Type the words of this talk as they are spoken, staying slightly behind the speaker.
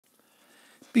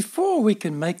Before we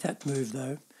can make that move,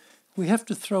 though, we have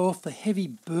to throw off the heavy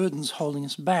burdens holding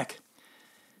us back.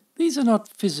 These are not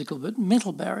physical but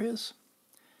mental barriers.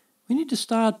 We need to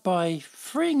start by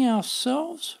freeing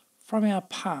ourselves from our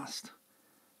past.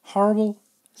 Horrible,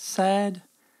 sad,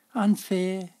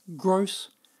 unfair,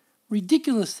 gross,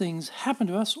 ridiculous things happen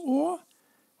to us, or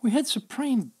we had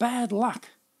supreme bad luck.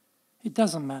 It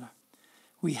doesn't matter.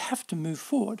 We have to move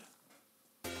forward.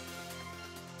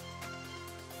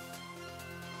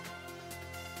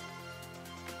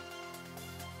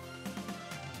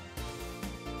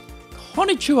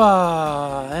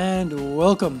 Konnichiwa and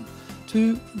welcome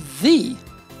to the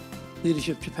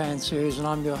Leadership Japan series, and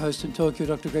I'm your host in Tokyo,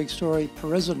 Dr. Greg Story,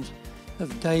 President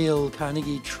of Dale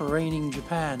Carnegie Training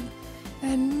Japan.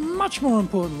 And much more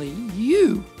importantly,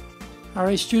 you are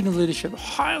a student of leadership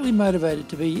highly motivated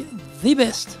to be the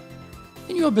best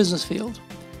in your business field.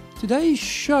 Today's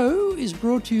show is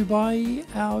brought to you by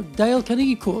our Dale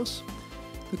Carnegie course.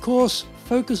 The course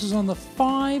focuses on the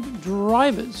 5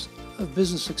 drivers of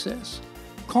business success: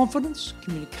 confidence,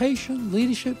 communication,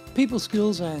 leadership, people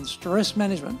skills, and stress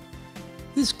management.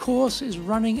 This course is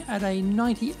running at a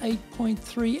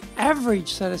 98.3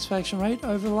 average satisfaction rate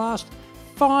over the last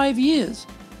 5 years,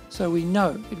 so we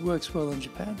know it works well in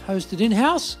Japan. Hosted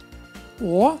in-house,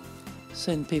 or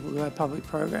send people to our public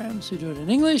programs. We do it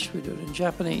in English, we do it in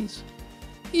Japanese.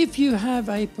 If you have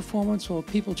a performance or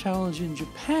people challenge in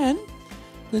Japan,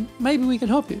 then maybe we can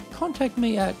help you. Contact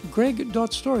me at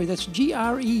greg.story, that's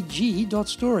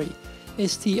greg.story,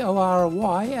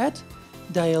 S-T-O-R-Y, at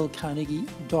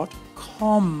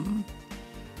dalecarnegie.com.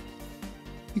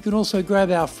 You can also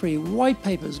grab our free white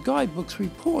papers, guidebooks,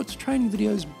 reports, training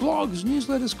videos, blogs,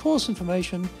 newsletters, course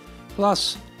information,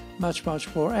 plus much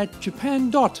more at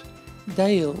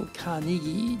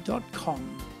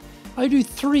japan.dalecarnegie.com. I do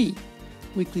 3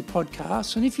 weekly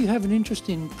podcasts, and if you have an interest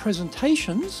in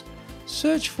presentations,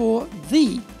 search for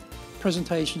the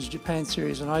Presentations Japan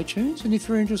series on iTunes, and if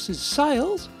your interest is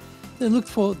sales, then look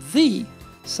for the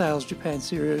Sales Japan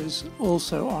series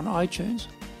also on iTunes.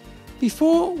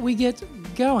 Before we get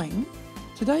going,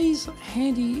 today's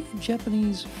handy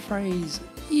Japanese phrase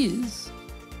is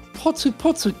potsu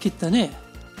potsu kitta ne.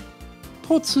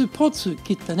 Potsu potsu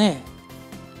kitta ne.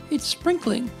 It's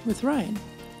sprinkling with rain.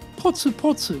 Potsu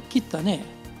potsu kitta ne.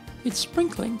 It's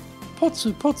sprinkling.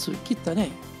 Potsu potsu kitta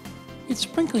ne. It's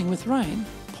sprinkling with rain.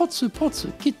 Potsu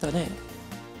potsu kitta ne.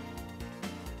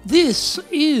 This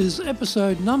is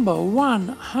episode number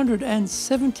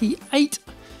 178,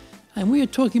 and we are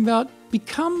talking about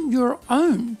become your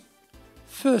own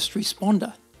first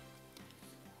responder.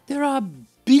 There are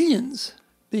billions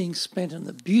being spent in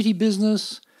the beauty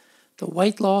business, the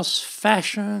weight loss,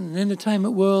 fashion, and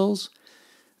entertainment worlds.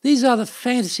 These are the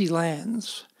fantasy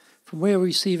lands from where we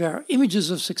receive our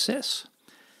images of success.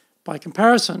 By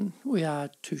comparison, we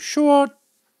are too short,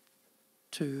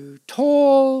 too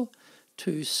tall,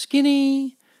 too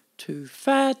skinny, too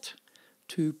fat,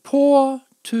 too poor,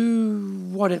 too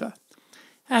whatever.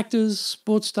 Actors,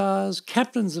 sports stars,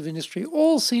 captains of industry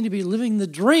all seem to be living the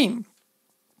dream,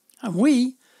 and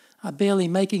we are barely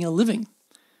making a living.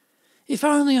 If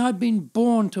only I'd been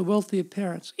born to wealthier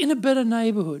parents, in a better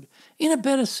neighbourhood, in a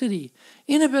better city,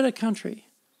 in a better country.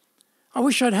 I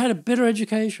wish I'd had a better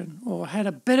education or had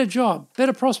a better job,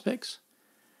 better prospects.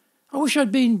 I wish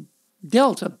I'd been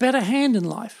dealt a better hand in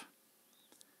life.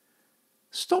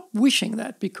 Stop wishing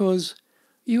that, because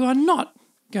you are not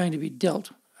going to be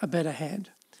dealt a better hand.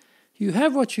 You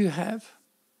have what you have.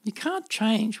 You can't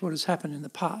change what has happened in the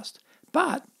past,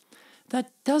 but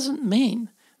that doesn't mean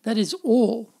that is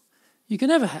all you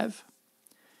can ever have.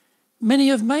 Many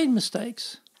have made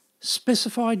mistakes,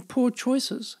 specified poor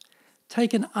choices,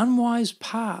 taken unwise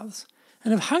paths,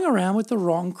 and have hung around with the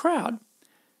wrong crowd.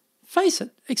 Face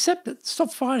it, accept it,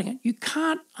 stop fighting it. You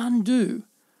can't undo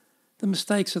the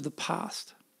mistakes of the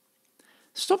past.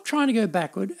 Stop trying to go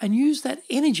backward and use that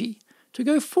energy to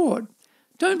go forward.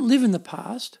 Don't live in the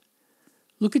past.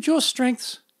 Look at your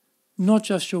strengths, not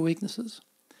just your weaknesses.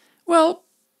 Well,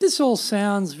 this all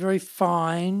sounds very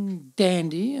fine,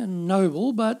 dandy, and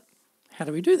noble, but how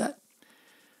do we do that?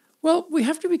 Well, we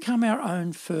have to become our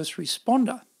own first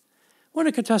responder. When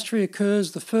a catastrophe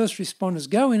occurs, the first responders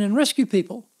go in and rescue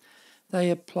people.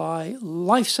 They apply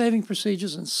life-saving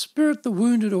procedures and spirit the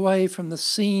wounded away from the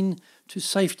scene to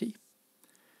safety.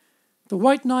 The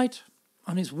white knight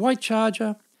on his white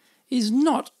charger is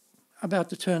not about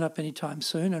to turn up anytime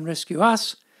soon and rescue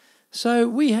us, so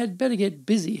we had better get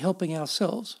busy helping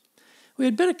ourselves. We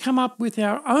had better come up with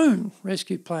our own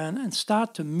rescue plan and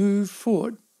start to move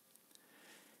forward.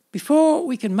 Before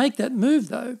we can make that move,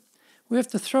 though, we have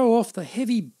to throw off the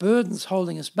heavy burdens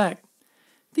holding us back.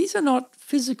 These are not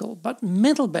physical, but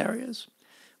mental barriers.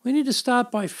 We need to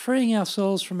start by freeing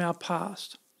ourselves from our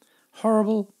past.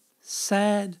 Horrible,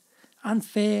 sad,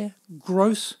 unfair,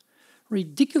 gross,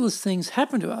 ridiculous things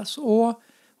happen to us, or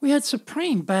we had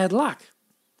supreme bad luck.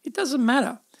 It doesn't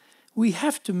matter. We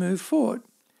have to move forward.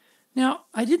 Now,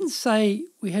 I didn't say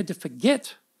we had to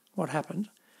forget what happened.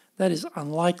 That is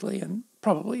unlikely and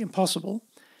probably impossible.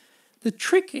 The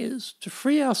trick is to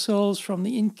free ourselves from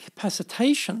the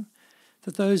incapacitation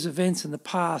that those events in the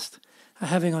past are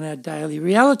having on our daily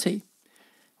reality.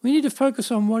 We need to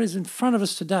focus on what is in front of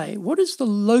us today. What is the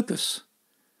locus,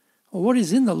 or what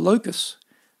is in the locus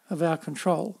of our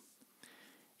control?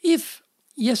 If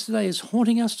yesterday is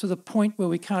haunting us to the point where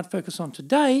we can't focus on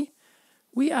today,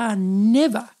 we are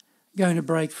never going to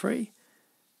break free.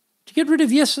 To get rid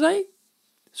of yesterday,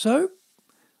 so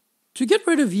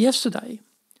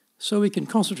we can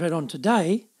concentrate on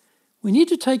today, we need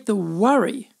to take the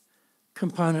worry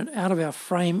component out of our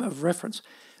frame of reference.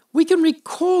 We can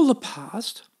recall the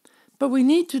past, but we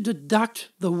need to deduct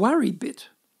the worry bit.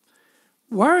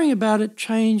 Worrying about it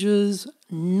changes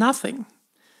nothing.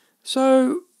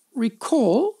 So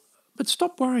recall, but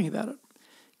stop worrying about it.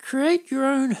 Create your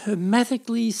own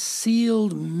hermetically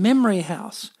sealed memory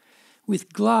house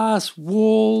with glass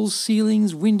walls,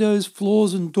 ceilings, windows,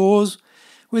 floors, and doors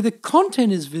where the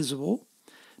content is visible,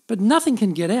 but nothing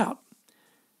can get out.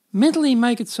 Mentally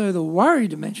make it so the worry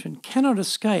dimension cannot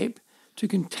escape to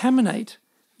contaminate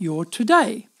your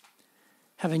today.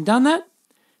 Having done that,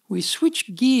 we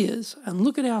switch gears and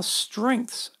look at our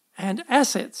strengths and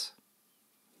assets.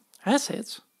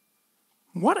 Assets?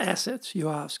 What assets, you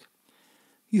ask?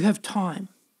 You have time.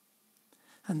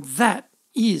 And that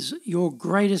is your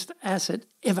greatest asset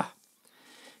ever.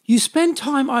 You spend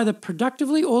time either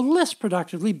productively or less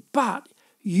productively, but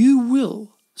you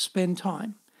will spend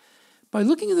time. By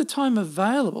looking at the time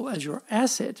available as your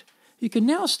asset, you can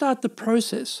now start the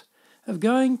process of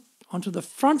going onto the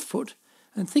front foot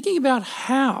and thinking about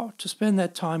how to spend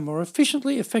that time more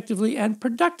efficiently, effectively, and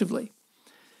productively.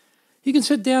 You can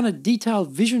set down a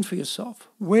detailed vision for yourself,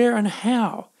 where and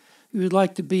how you would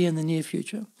like to be in the near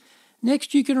future.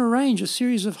 Next, you can arrange a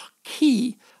series of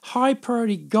key,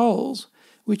 high-priority goals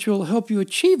which will help you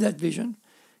achieve that vision.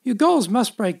 Your goals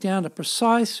must break down to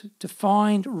precise,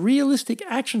 defined, realistic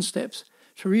action steps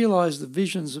to realize the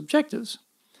vision's objectives.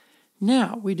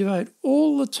 Now, we devote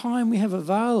all the time we have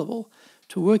available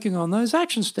to working on those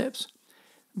action steps.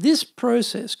 This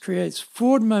process creates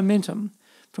forward momentum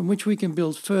from which we can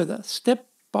build further, step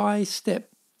by step.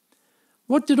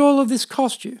 What did all of this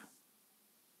cost you?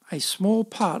 A small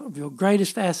part of your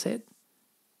greatest asset,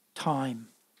 time.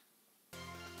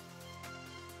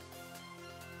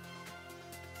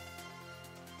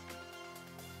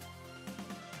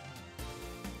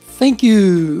 Thank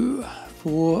you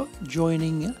for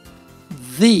joining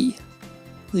the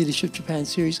Leadership Japan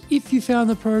series. If you found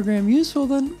the program useful,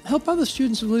 then help other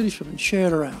students of leadership and share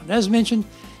it around. As mentioned,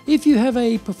 if you have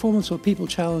a performance or people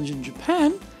challenge in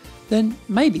Japan, then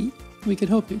maybe we can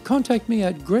help you. Contact me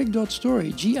at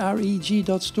greg.story,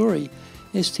 greg.story, story,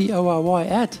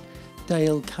 at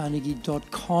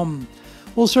dalecarnegie.com.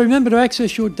 Also, remember to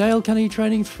access your Dale Carnegie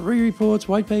training, free reports,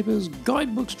 white papers,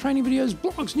 guidebooks, training videos,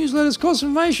 blogs, newsletters, course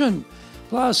information,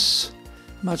 plus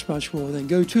much, much more. Then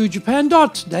go to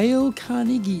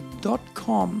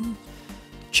japan.dalecarnegie.com.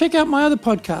 Check out my other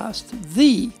podcast,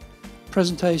 the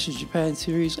Presentations Japan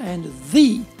series and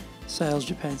the Sales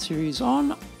Japan series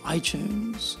on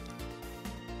iTunes.